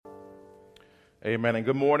Amen, and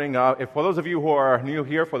good morning. For those of you who are new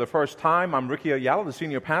here for the first time, I'm Ricky Ayala, the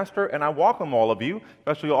senior pastor, and I welcome all of you,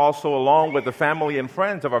 especially also along with the family and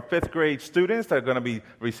friends of our fifth grade students that are going to be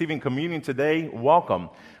receiving communion today. Welcome.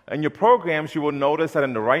 In your programs, you will notice that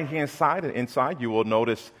on the right-hand side and inside, you will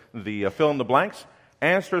notice the fill in the blanks.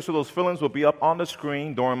 Answers to those fill-ins will be up on the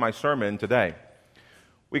screen during my sermon today.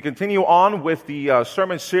 We continue on with the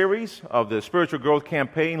sermon series of the Spiritual Growth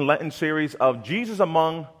Campaign Lenten series of Jesus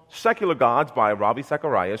Among Secular Gods by Ravi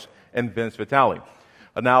Zacharias and Vince Vitale.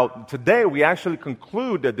 Now, today we actually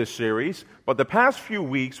concluded this series, but the past few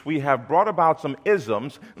weeks we have brought about some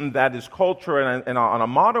isms that this culture and on a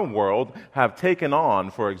modern world have taken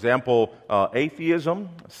on. For example, atheism,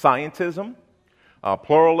 scientism,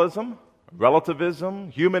 pluralism,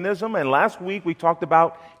 relativism, humanism, and last week we talked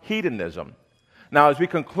about hedonism. Now, as we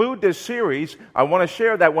conclude this series, I want to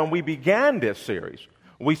share that when we began this series,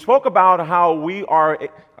 we spoke about how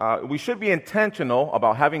we should be intentional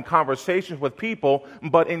about having conversations with people,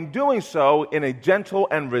 but in doing so in a gentle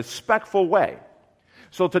and respectful way.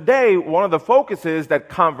 So today, one of the focuses is that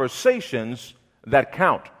conversations that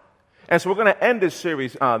count. And so we're going to end this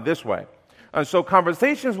series this way. And so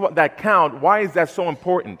conversations that count, why is that so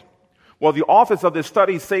important? Well, the authors of this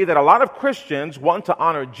study say that a lot of Christians want to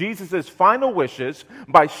honor Jesus' final wishes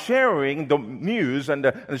by sharing the news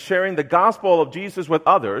and sharing the gospel of Jesus with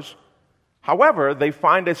others. However, they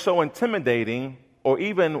find it so intimidating or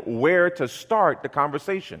even where to start the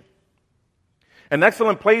conversation. An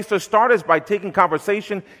excellent place to start is by taking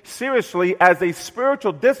conversation seriously as a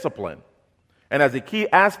spiritual discipline and as a key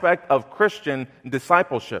aspect of Christian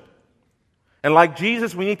discipleship. And like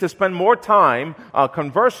Jesus, we need to spend more time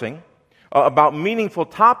conversing about meaningful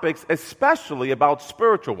topics, especially about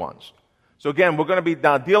spiritual ones. So again, we're going to be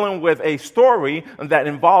dealing with a story that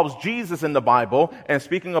involves Jesus in the Bible and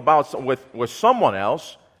speaking about with someone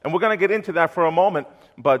else. And we're going to get into that for a moment,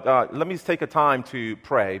 but let me take a time to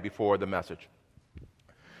pray before the message.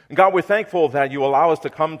 And God, we're thankful that you allow us to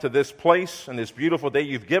come to this place and this beautiful day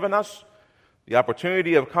you've given us, the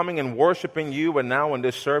opportunity of coming and worshiping you. And now in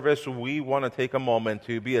this service, we want to take a moment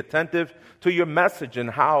to be attentive to your message and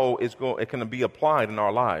how it can be applied in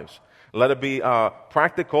our lives. Let it be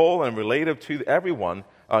practical and related to everyone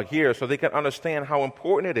here so they can understand how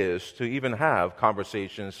important it is to even have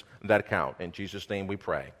conversations that count. In Jesus' name we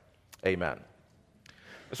pray. Amen.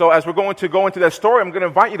 So as we're going to go into that story, I'm going to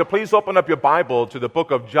invite you to please open up your Bible to the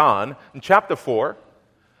book of John in chapter 4.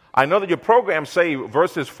 I know that your programs say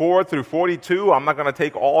verses 4 through 42. I'm not going to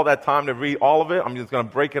take all that time to read all of it. I'm just going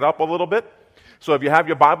to break it up a little bit. So if you have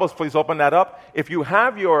your Bibles, please open that up. If you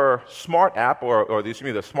have your smart app or the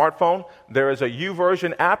smartphone, there is a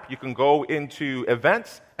YouVersion app. You can go into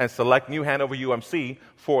events and select New Hanover UMC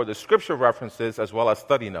for the scripture references as well as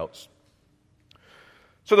study notes.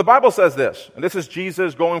 So the Bible says this, and this is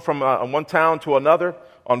Jesus going from one town to another.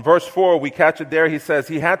 On verse 4, we catch it there. He says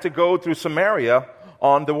he had to go through Samaria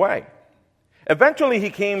on the way. Eventually, he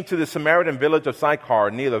came to the Samaritan village of Sychar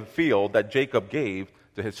near the field that Jacob gave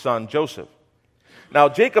to his son Joseph. Now,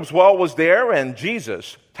 Jacob's well was there, and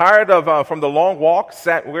Jesus, tired from the long walk,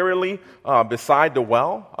 sat wearily beside the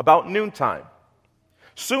well about noontime.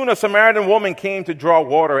 Soon a Samaritan woman came to draw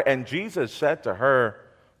water, and Jesus said to her,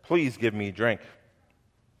 "Please give me a drink."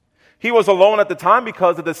 He was alone at the time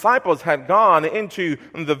because the disciples had gone into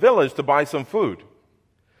the village to buy some food.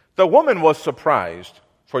 The woman was surprised,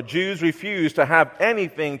 for Jews refused to have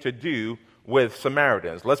anything to do with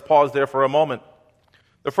Samaritans. Let's pause there for a moment.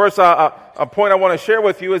 The first point I want to share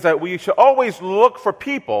with you is that we should always look for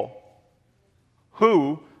people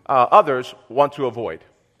who others want to avoid.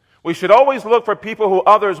 We should always look for people who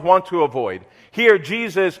others want to avoid. Here,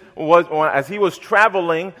 Jesus as he was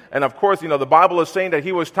traveling, and of course, the Bible is saying that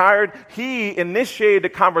he was tired, he initiated a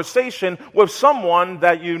conversation with someone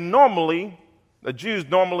that the Jews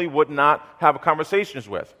normally would not have conversations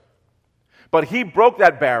with. But he broke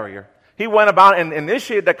that barrier. He went about and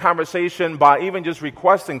initiated that conversation by even just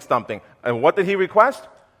requesting something. And what did he request?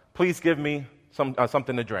 Please give me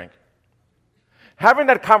something to drink. Having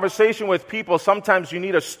that conversation with people, sometimes you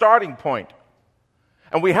need a starting point.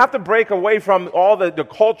 And we have to break away from all the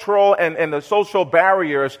cultural and the social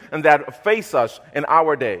barriers that face us in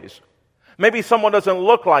our days. Maybe someone doesn't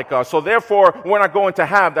look like us, so therefore we're not going to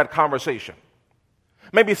have that conversation.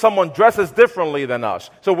 Maybe someone dresses differently than us,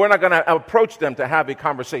 so we're not going to approach them to have a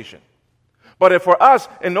conversation. But if for us,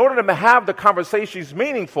 in order to have the conversations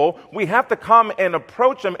meaningful, we have to come and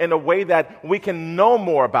approach them in a way that we can know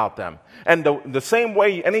more about them. And the same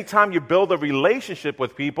way, anytime you build a relationship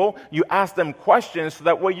with people, you ask them questions so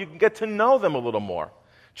that way you can get to know them a little more.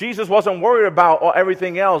 Jesus wasn't worried about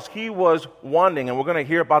everything else. He was wanting, and we're going to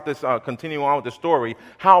hear about this, continuing on with the story,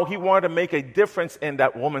 how he wanted to make a difference in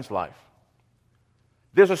that woman's life.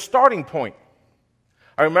 There's a starting point.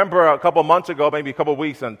 I remember a couple months ago, maybe a couple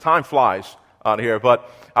weeks, and time flies out here, but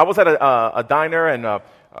I was at a diner and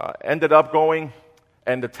ended up going,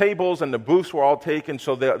 and the tables and the booths were all taken,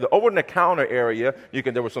 so the over in the counter area,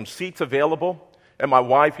 there were some seats available. And my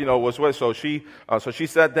wife, was with, so she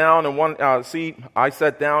sat down in one seat. I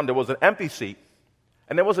sat down. There was an empty seat,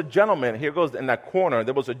 and there was a gentleman. Here goes in that corner.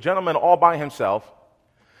 There was a gentleman all by himself.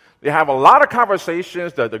 They have a lot of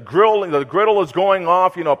conversations. The griddle is going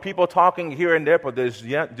off. People talking here and there. But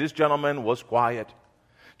this gentleman was quiet,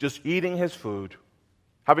 just eating his food,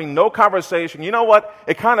 having no conversation. You know what?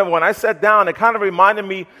 When I sat down, it kind of reminded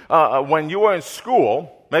me when you were in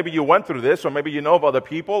school. Maybe you went through this, or maybe you know of other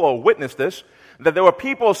people or witnessed this. That there were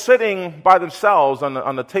people sitting by themselves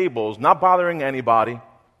on the tables, not bothering anybody.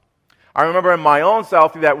 I remember in my own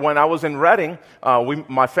self that when I was in Reading,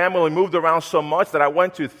 my family moved around so much that I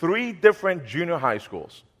went to 3 different junior high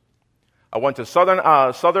schools. I went to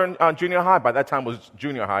Southern Junior High. By that time it was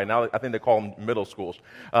junior high. Now I think they call them middle schools.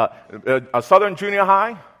 Southern Junior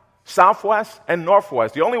High, Southwest, and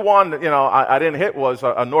Northwest. The only one I didn't hit was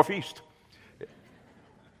Northeast.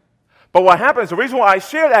 But what happens, the reason why I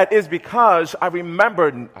share that is because I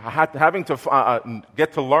remembered having to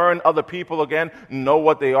get to learn other people again, know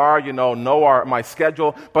what they are, know my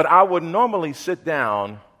schedule. But I would normally sit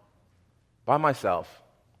down by myself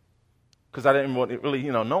because I didn't really,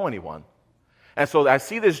 know anyone. And so I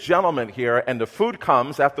see this gentleman here, and the food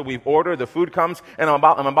comes after we've ordered. The food comes, and I'm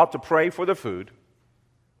about to pray for the food.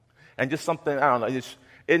 And just something, I don't know, just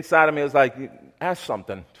inside of me was like, ask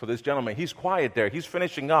something for this gentleman. He's quiet there. He's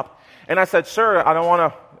finishing up. And I said, sir, I don't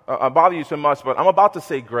want to bother you so much, but I'm about to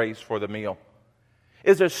say grace for the meal.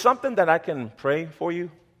 Is there something that I can pray for you?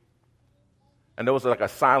 And there was like a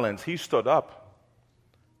silence. He stood up.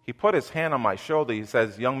 He put his hand on my shoulder. He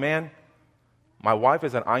says, young man, my wife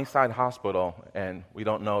is in Einstein Hospital, and we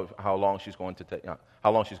don't know how long she's going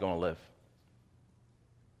to live.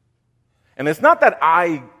 And it's not that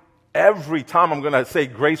every time I'm going to say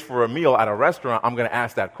grace for a meal at a restaurant, I'm going to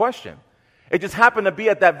ask that question. It just happened to be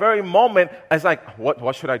at that very moment, I was like,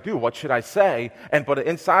 what should I do? What should I say? But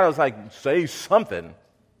inside I was like, say something.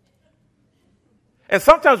 And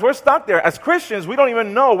sometimes we're stuck there. As Christians, we don't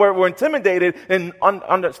even know. We're intimidated in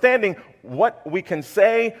understanding what we can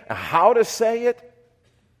say, how to say it.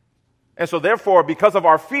 And so therefore, because of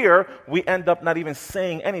our fear, we end up not even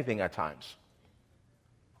saying anything at times.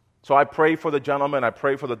 So I prayed for the gentleman, I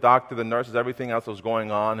prayed for the doctor, the nurses, everything else that was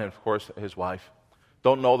going on, and of course, his wife.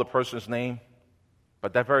 Don't know the person's name,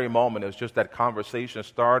 but that very moment, it was just that conversation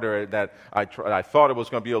starter that I thought it was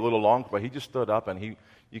going to be a little long, but he just stood up, and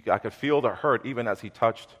I could feel the hurt even as he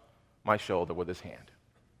touched my shoulder with his hand.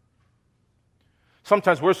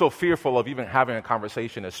 Sometimes we're so fearful of even having a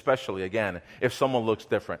conversation, especially, again, if someone looks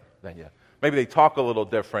different than you. Maybe they talk a little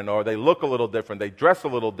different, or they look a little different, they dress a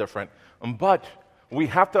little different, but we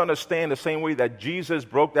have to understand the same way that Jesus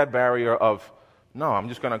broke that barrier of, no, I'm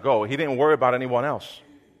just going to go. He didn't worry about anyone else.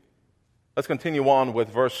 Let's continue on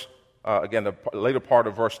with the later part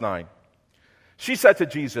of verse 9. She said to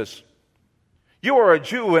Jesus, you are a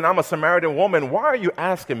Jew and I'm a Samaritan woman. Why are you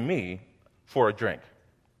asking me for a drink?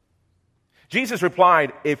 Jesus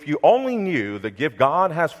replied, if you only knew the gift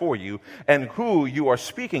God has for you and who you are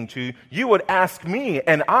speaking to, you would ask me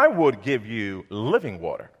and I would give you living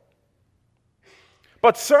water.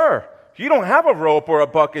 But sir, you don't have a rope or a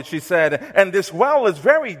bucket, she said, and this well is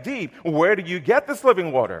very deep. Where do you get this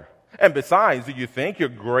living water? And besides, do you think you're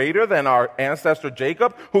greater than our ancestor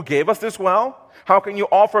Jacob, who gave us this well? How can you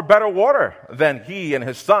offer better water than he and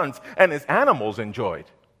his sons and his animals enjoyed?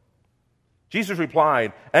 Jesus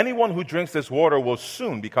replied, anyone who drinks this water will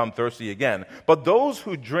soon become thirsty again. But those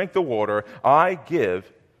who drink the water I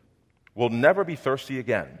give will never be thirsty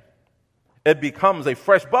again. It becomes a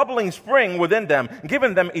fresh bubbling spring within them,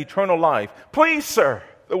 giving them eternal life. Please, sir,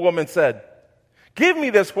 the woman said, give me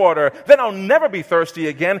this water, then I'll never be thirsty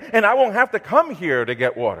again, and I won't have to come here to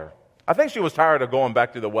get water. I think she was tired of going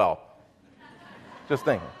back to the well. Just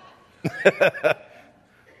thinking.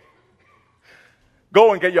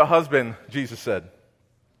 Go and get your husband, Jesus said.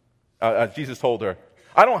 Jesus told her.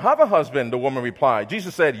 I don't have a husband, the woman replied.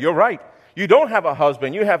 Jesus said, you're right. You don't have a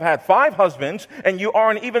husband. You have had 5 husbands, and you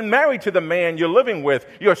aren't even married to the man you're living with.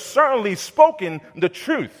 You're certainly spoken the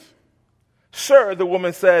truth. Sir, the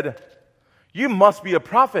woman said, you must be a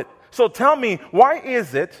prophet. So tell me, why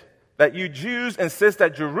is it that you Jews insist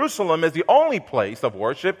that Jerusalem is the only place of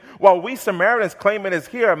worship, while we Samaritans claim it is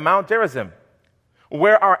here at Mount Gerizim,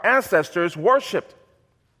 where our ancestors worshipped?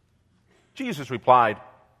 Jesus replied,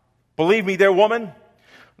 "Believe me, dear woman,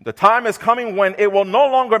 the time is coming when it will no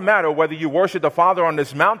longer matter whether you worship the Father on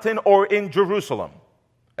this mountain or in Jerusalem."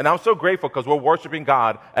 And I'm so grateful because we're worshiping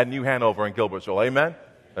God at New Hanover in Gilbertsville. Amen?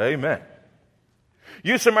 Amen.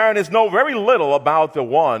 You Samaritans know very little about the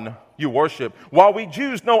one you worship, while we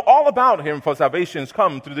Jews know all about him, for salvation has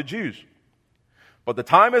come through the Jews. But the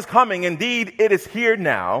time is coming, indeed it is here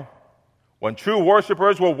now, when true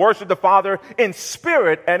worshipers will worship the Father in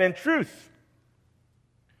spirit and in truth.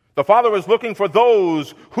 The Father is looking for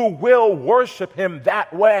those who will worship him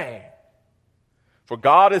that way. For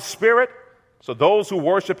God is spirit, so those who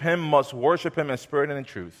worship him must worship him in spirit and in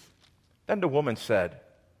truth. Then the woman said,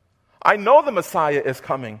 "I know the Messiah is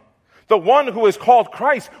coming, the one who is called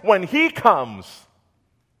Christ. When he comes,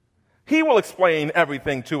 he will explain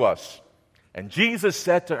everything to us." And Jesus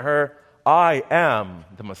said to her, "I am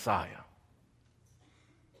the Messiah."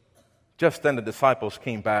 Just then the disciples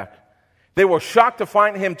came back. They were shocked to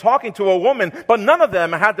find him talking to a woman, but none of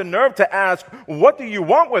them had the nerve to ask, "What do you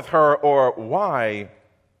want with her?" or "Why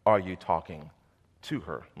are you talking to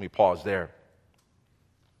her?" Let me pause there.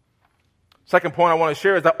 Second point I want to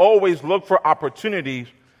share is that always look for opportunities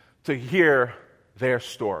to hear their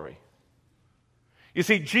story. You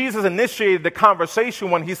see, Jesus initiated the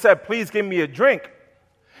conversation when he said, "Please give me a drink."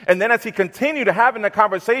 And then as he continued to having the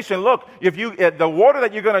conversation, "Look, if the water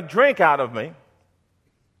that you're going to drink out of me,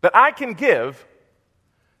 that I can give,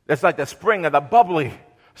 it's like the spring or the bubbly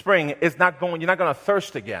spring is not going, you're not going to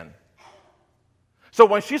thirst again." So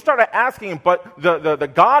when she started asking, "But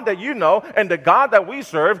the God that you know and the God that we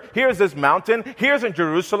serve, here's this mountain, here's in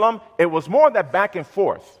Jerusalem," it was more that back and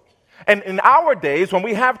forth. And in our days, when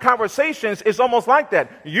we have conversations, it's almost like that.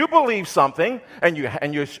 You believe something, and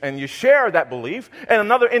you share that belief, and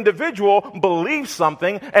another individual believes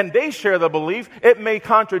something, and they share the belief. It may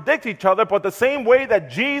contradict each other, but the same way that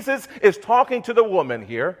Jesus is talking to the woman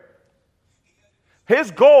here, his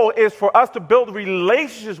goal is for us to build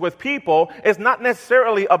relationships with people. It's not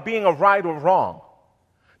necessarily of being a right or wrong.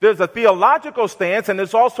 There's a theological stance, and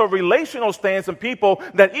there's also a relational stance in people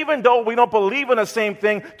that even though we don't believe in the same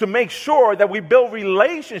thing, to make sure that we build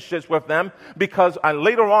relationships with them, because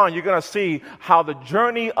later on you're going to see how the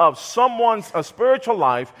journey of someone's spiritual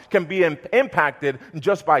life can be impacted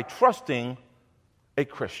just by trusting a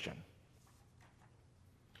Christian.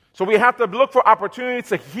 So we have to look for opportunities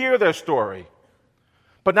to hear their story.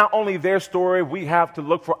 But not only their story, we have to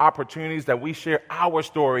look for opportunities that we share our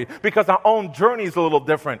story, because our own journey is a little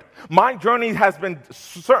different. My journey has been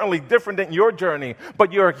certainly different than your journey,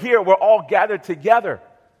 but you're here, we're all gathered together.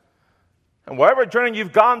 And whatever journey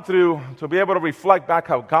you've gone through, to be able to reflect back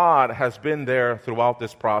how God has been there throughout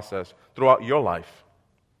this process, throughout your life.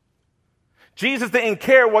 Jesus didn't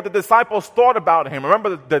care what the disciples thought about him.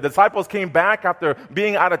 Remember, the disciples came back after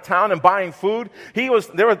being out of town and buying food. They were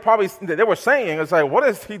saying, it's like, "What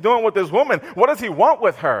is he doing with this woman? What does he want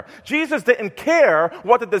with her?" Jesus didn't care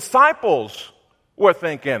what the disciples were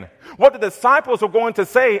thinking, what the disciples were going to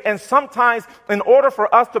say. And sometimes, in order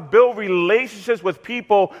for us to build relationships with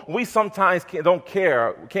people, we sometimes can't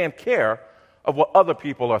care of what other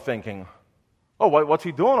people are thinking. "Oh, what's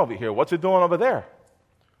he doing over here? What's he doing over there?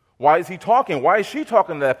 Why is he talking? Why is she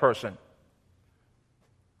talking to that person?"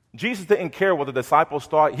 Jesus didn't care what the disciples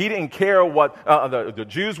thought. He didn't care what the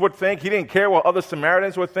Jews would think. He didn't care what other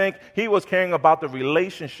Samaritans would think. He was caring about the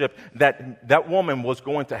relationship that woman was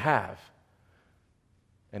going to have.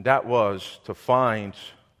 And that was to find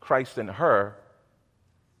Christ in her,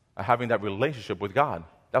 having that relationship with God.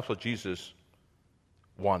 That's what Jesus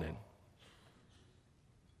wanted.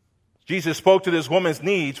 Jesus spoke to this woman's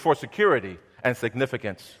needs for security and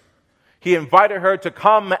significance. He invited her to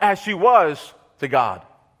come as she was to God.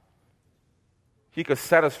 He could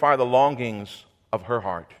satisfy the longings of her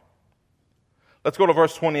heart. Let's go to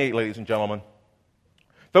verse 28, ladies and gentlemen.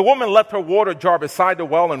 The woman left her water jar beside the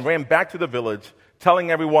well and ran back to the village,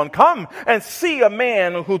 telling everyone, "Come and see a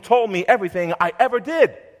man who told me everything I ever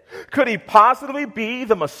did. Could he possibly be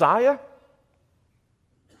the Messiah?"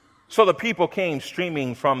 So the people came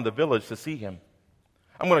streaming from the village to see him.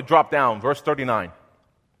 I'm going to drop down, verse 39.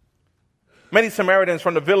 Many Samaritans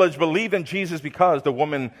from the village believed in Jesus because the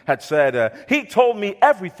woman had said, "He told me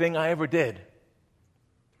everything I ever did."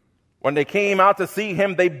 When they came out to see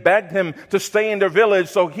him, they begged him to stay in their village,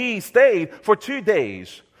 so he stayed for 2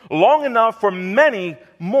 days, long enough for many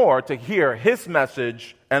more to hear his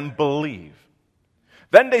message and believe.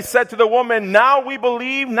 Then they said to the woman, "Now we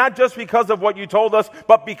believe, not just because of what you told us,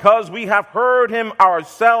 but because we have heard him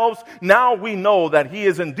ourselves. Now we know that he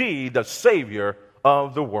is indeed the Savior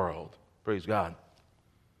of the world." Praise God.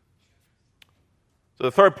 So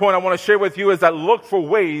the third point I want to share with you is that look for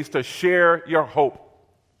ways to share your hope.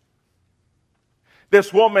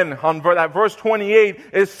 This woman, on that verse 28,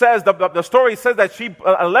 it says, the story says that she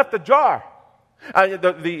left the jar,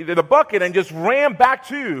 the bucket, and just ran back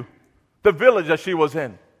to the village that she was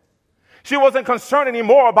in. She wasn't concerned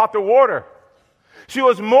anymore about the water. She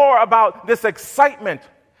was more about this excitement.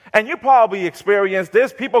 And you probably experienced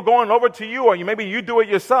this, people going over to you, or maybe you do it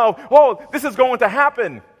yourself. Oh, this is going to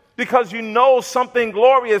happen. Because you know something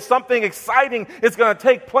glorious, something exciting is going to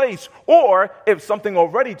take place. Or if something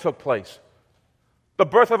already took place. The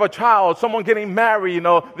birth of a child, someone getting married,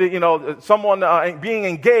 someone being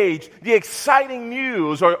engaged, the exciting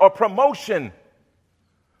news or promotion.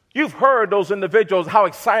 You've heard those individuals, how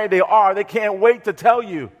excited they are. They can't wait to tell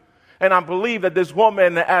you. And I believe that this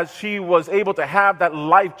woman, as she was able to have that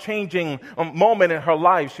life-changing moment in her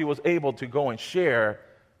life, she was able to go and share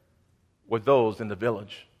with those in the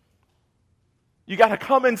village. You got to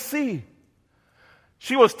come and see.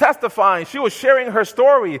 She was testifying. She was sharing her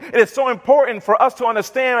story. It is so important for us to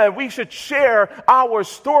understand that we should share our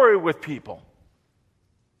story with people.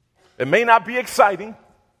 It may not be exciting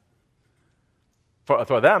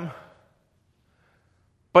for them,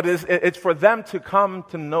 but it's for them to come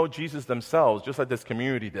to know Jesus themselves, just like this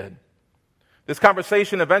community did. This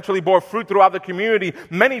conversation eventually bore fruit throughout the community.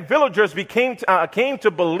 Many villagers came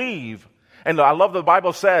to believe. And I love the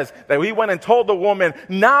Bible says that we went and told the woman,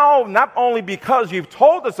 now, not only because you've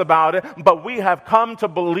told us about it, but we have come to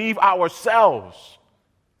believe ourselves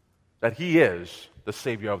that he is the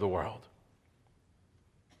Savior of the world.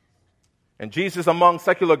 And Jesus Among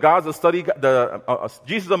Secular Gods, the study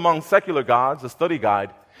guide,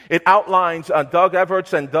 it outlines Doug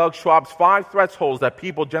Everts and Doug Schwab's 5 thresholds that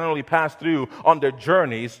people generally pass through on their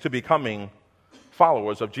journeys to becoming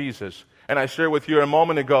followers of Jesus. And I shared with you a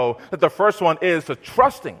moment ago that the first one is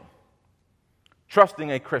trusting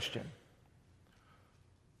a Christian.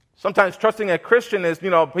 Sometimes trusting a Christian is,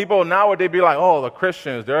 people nowadays be like, oh, the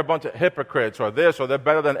Christians, they're a bunch of hypocrites or this, or they're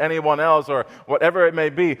better than anyone else or whatever it may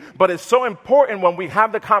be. But it's so important when we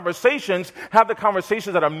have the conversations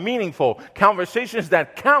that are meaningful, conversations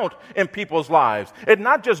that count in people's lives. It's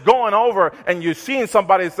not just going over and you're seeing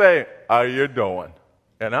somebody say, how you doing?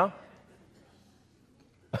 You know?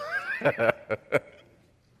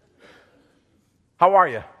 How are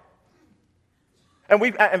you? And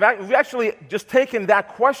we've actually just taken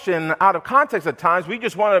that question out of context at times. We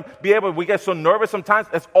just want to be able, we get so nervous sometimes.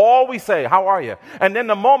 That's all we say, how are you? And then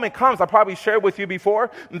the moment comes, I probably shared with you before,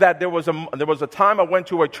 that there was a time I went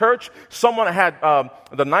to a church. Someone had,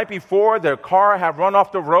 the night before, their car had run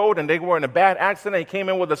off the road and they were in a bad accident. He came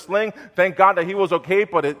in with a sling. Thank God that he was okay,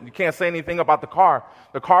 but you can't say anything about the car.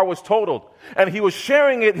 The car was totaled. And he was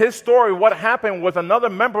sharing his story, what happened with another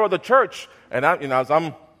member of the church. And as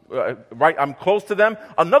I'm close to them.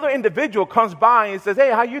 Another individual comes by and says, hey,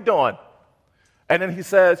 how you doing? And then he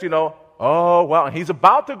says, oh, well, and he's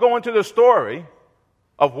about to go into the story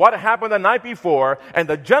of what happened the night before, and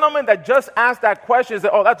the gentleman that just asked that question said,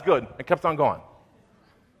 oh, that's good, and kept on going.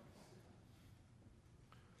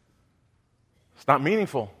 It's not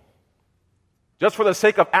meaningful. Just for the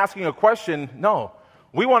sake of asking a question, no.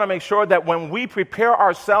 We want to make sure that when we prepare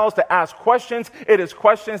ourselves to ask questions, it is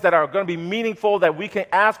questions that are going to be meaningful, that we can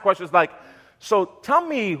ask questions like, so tell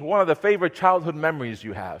me one of the favorite childhood memories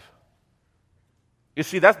you have. You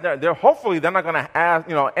see, hopefully they're not going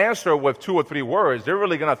to answer with 2 or 3 words. They're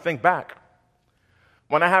really going to think back.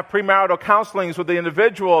 When I have premarital counselings with the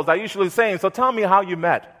individuals, I usually say, so tell me how you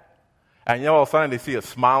met. And all of a sudden they see a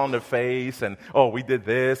smile on their face and, oh, we did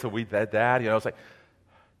this or we did that. It's like,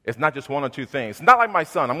 it's not just 1 or 2 things. It's not like my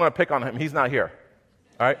son. I'm going to pick on him. He's not here.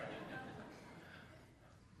 All right?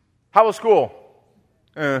 How was school?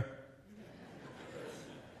 So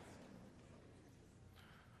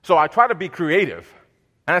I try to be creative.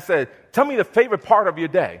 And I said, tell me the favorite part of your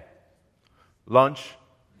day. Lunch.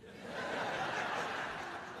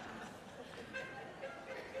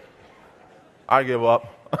 I give up.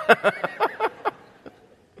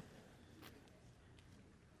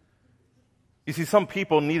 You see, some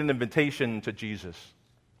people need an invitation to Jesus.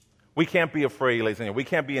 We can't be afraid, ladies and gentlemen. We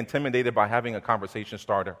can't be intimidated by having a conversation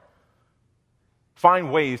starter.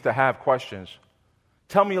 Find ways to have questions.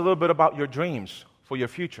 Tell me a little bit about your dreams for your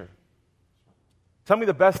future. Tell me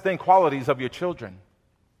the best qualities of your children,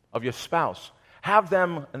 of your spouse. Have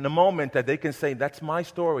them in the moment that they can say, that's my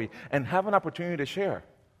story, and have an opportunity to share.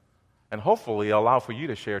 And hopefully allow for you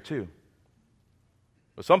to share too.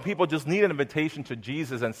 But some people just need an invitation to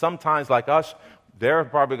Jesus, and sometimes, like us, they're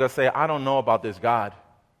probably going to say, I don't know about this God.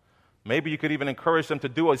 Maybe you could even encourage them to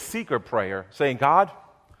do a seeker prayer, saying, God,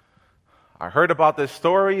 I heard about this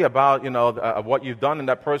story about, what you've done in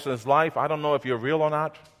that person's life. I don't know if you're real or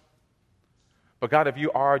not. But God, if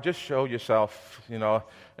you are, just show yourself,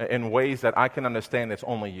 in ways that I can understand it's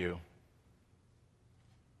only you.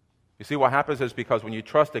 You see, what happens is because when you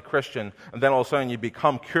trust a Christian, and then all of a sudden you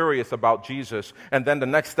become curious about Jesus, and then the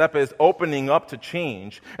next step is opening up to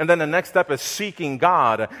change, and then the next step is seeking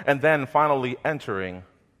God, and then finally entering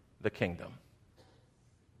the kingdom.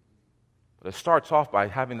 But it starts off by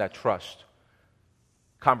having that trust.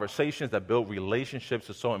 Conversations that build relationships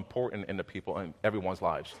are so important in the people in everyone's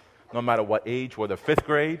lives. No matter what age, whether 5th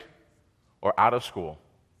grade or out of school,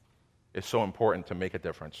 it's so important to make a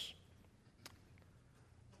difference.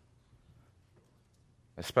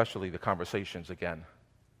 Especially the conversations, again.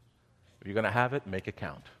 If you're going to have it, make it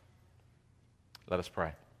count. Let us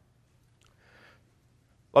pray.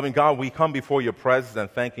 Loving God, we come before your presence and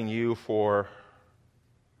thanking you for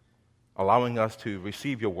allowing us to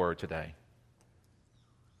receive your word today.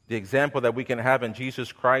 The example that we can have in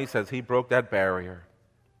Jesus Christ as he broke that barrier.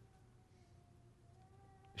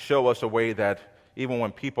 Show us a way that even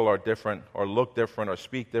when people are different or look different or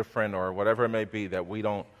speak different or whatever it may be, that we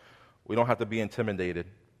don't have to be intimidated,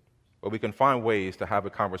 but we can find ways to have a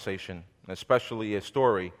conversation, especially a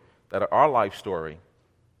story that are our life story,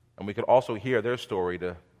 and we could also hear their story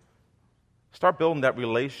to start building that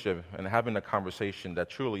relationship and having a conversation that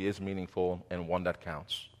truly is meaningful and one that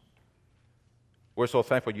counts. We're so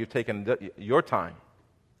thankful you've taken your time,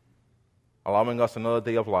 allowing us another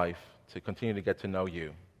day of life to continue to get to know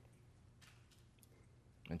you.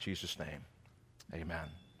 In Jesus' name, amen.